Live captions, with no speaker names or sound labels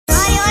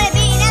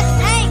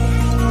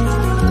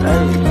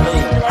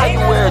How you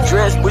wear a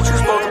dress, but you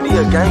supposed to be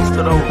a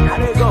gangster though? How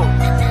that go?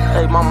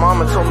 Hey, my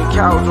mama told me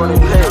cows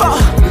running pets.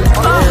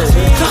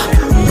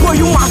 Boy,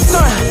 you my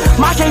son.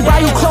 My can't buy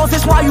you clothes,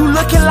 that's why you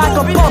looking like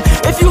a bum.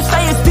 If you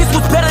say this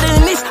was better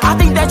than this, I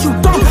think that you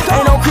dumb.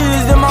 Ain't no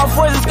kids in my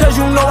voices, cause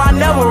you know I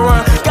never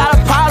run. Got a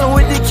problem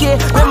with the kid,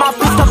 man, my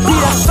fist to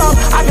beat that song.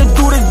 I can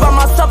do this by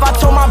myself, I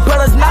told my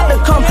brothers not to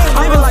come.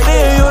 I been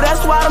fearing you,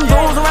 that's why them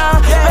dudes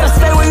around. Better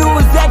stay where you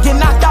was at, get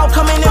knocked out,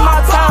 coming in my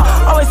town.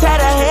 Always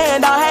had a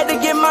hand, I had to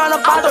get mine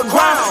up out the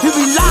ground. You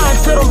be lying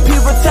to them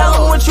people, tell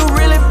them what you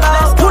really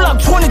about. Pull up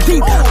 20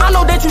 deep, I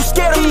know that you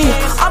scared of me.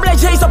 I'm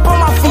like J's up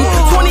on my feet,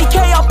 20K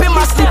up in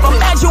my sleep.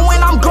 Imagine when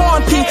I'm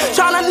going P,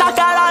 tryna knock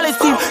out all this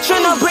teeth.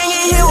 Shouldn't bring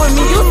it here with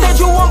me. You said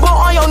you won't go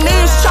on your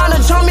knees, tryna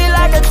jump me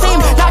like a team.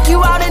 Knock you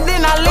out and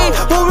then I leave.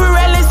 When we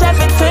rallies at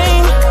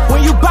 15.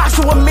 When you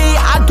boxing with me,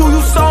 I do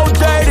you so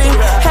dirty.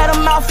 Had a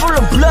mouth full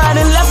of blood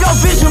and left your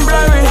vision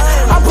blurry.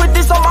 I put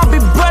this on my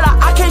big brother,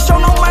 I can't show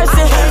no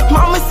mercy.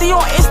 Mama see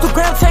on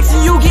Instagram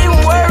texting you getting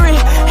worried.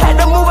 Had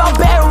to move out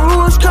Baton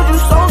Rouge cause you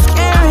so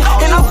scary.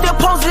 And I'm still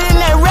posted in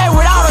that red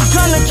without a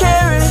gun to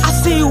carry. I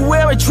see you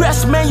wear a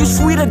dress, man, you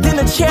sweeter than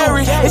a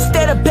cherry.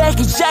 Instead of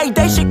Becky J,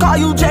 they should call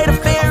you Jay the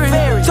Fairy.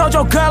 Told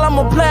your girl I'm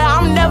a player,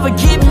 I'm never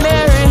getting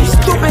married.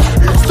 Stupid,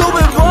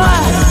 stupid boy.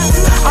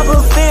 I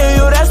been fearing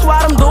you, that's why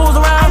them dudes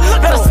around.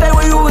 Better stay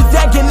where you was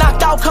at, get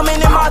knocked out, coming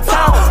in my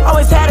town.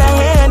 Always had a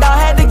hand, I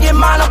had to get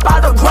mine up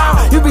out the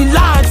ground. You be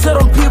lying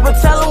to them people,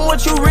 tell them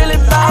what you really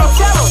about.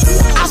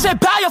 I said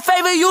buy your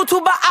favorite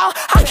YouTuber out,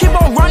 I keep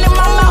on running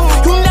my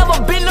mouth. You never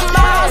been to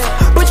miles,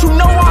 but you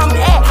know where I'm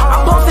at.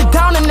 I'm posted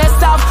down in that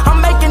south, I'm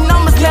making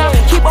numbers now.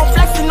 Keep on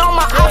flexing on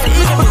my outfit,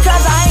 it's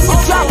because I ain't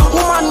get dropped. Who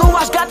my new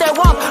watch got that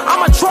walk,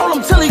 I'ma troll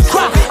him till he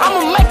cry.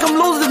 I'ma make him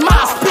lose his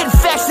mind, spit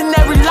facts in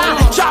every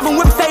line. Driving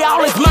whips, they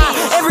all is mine.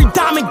 Every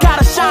diamond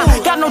gotta shine,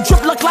 got no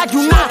drip, look like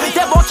you nine.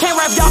 That boy can't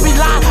rap, y'all be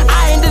lying.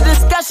 I end the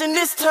discussion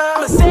this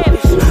time.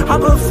 I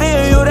been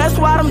fearing you, that's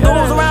why them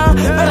dudes around.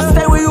 Better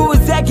stay where you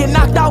was at, get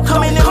knocked out,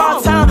 coming in my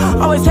town.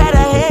 Always had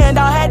a hand,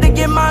 I had to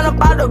get mine up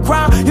out the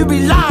ground. You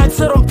be lying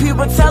to them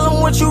people, tell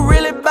them what you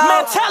really about.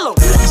 Man, tell them,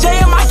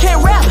 JM, I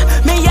can't rap,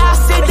 man, y'all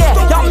said that.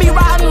 Y'all me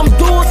riding them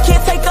dudes,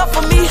 can't take up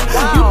for me.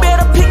 You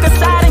better pick a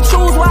side and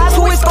choose wise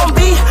who it's gonna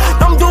be.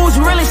 Them dudes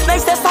really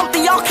snakes, that's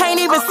something y'all can't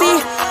even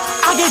see.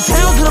 I get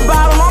down to the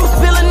bottom, I'm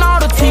spilling all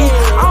the tea.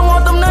 I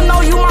want them to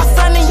know you my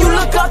son and you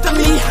look up to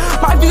me.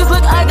 My views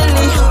look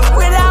ugly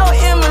without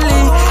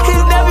Emily,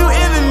 his nephew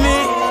envy me.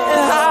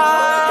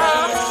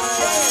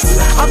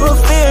 I been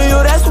fearing you,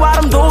 that's why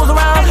them dudes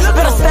around.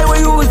 Better stay where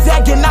you was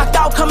at, get knocked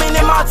out, coming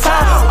in my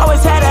time.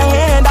 Always had a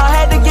hand, I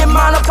had to get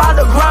mine up out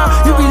the ground.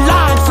 You be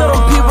lying to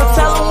them people,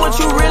 tell them what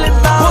you really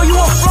about. Boy, you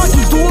a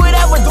flunky, do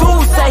whatever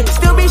dudes say.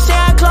 Still be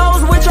sharing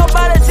clothes with your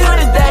brother till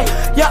this day.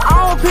 Your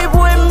own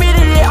people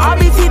admitted it,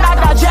 RBT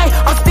knocked out J.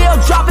 I'm still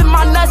dropping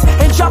my nuts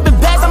and dropping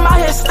bags, I'm out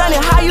here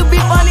stunning. How you be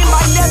funny,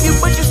 my nephew,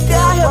 but you still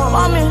out here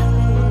bumming.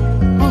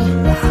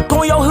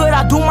 Go in your hood,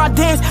 I do my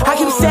dance. I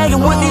keep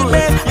sagging with these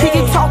bands. He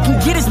keep talking,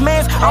 get his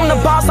mans. I'm the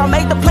boss, I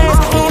make the plans.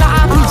 He ain't an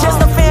IP, just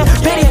a fan.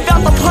 Bet he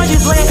felt the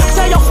punches land.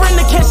 Tell your friend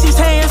to catch these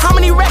hands. How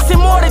many racks in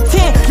more than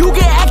 10? You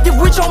get active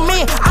with your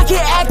men, I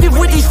get active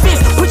with these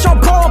fists. Put your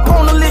bro up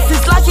on the list,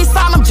 it's like he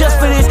signed him just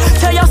for this.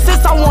 Tell your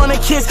sis I wanna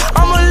kiss,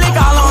 I'ma lick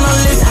all on the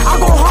list. I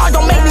go hard,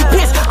 don't make me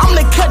piss. I'm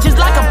the cut just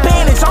like a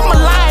bandage. I'm a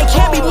lion,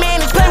 can't be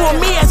managed. Play with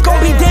me, it's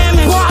gon' be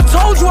damaged. Boy, I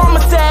told you I'm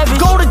a savage.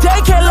 Go to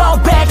daycare, love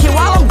back here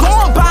while I'm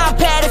going buying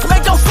paddocks.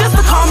 Make your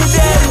sister call me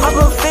daddy. I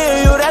been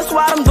fearing you, that's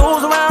why them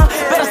dudes around.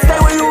 Better stay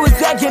where you was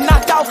at, get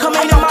knocked out,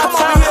 coming in my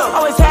town.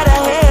 Always had a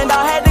hand,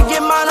 I had to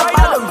get mine up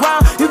out the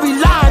ground. You be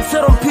lying to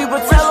them people,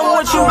 tell them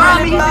what you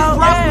really about.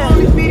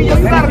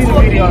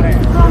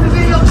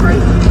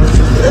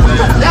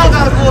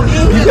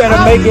 You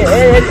better make it,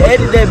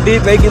 edit that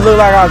bitch, make it look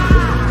like I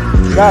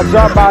got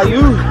dropped by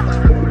you.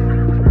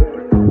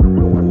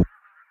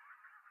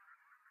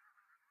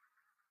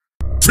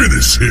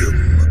 Finish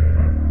him.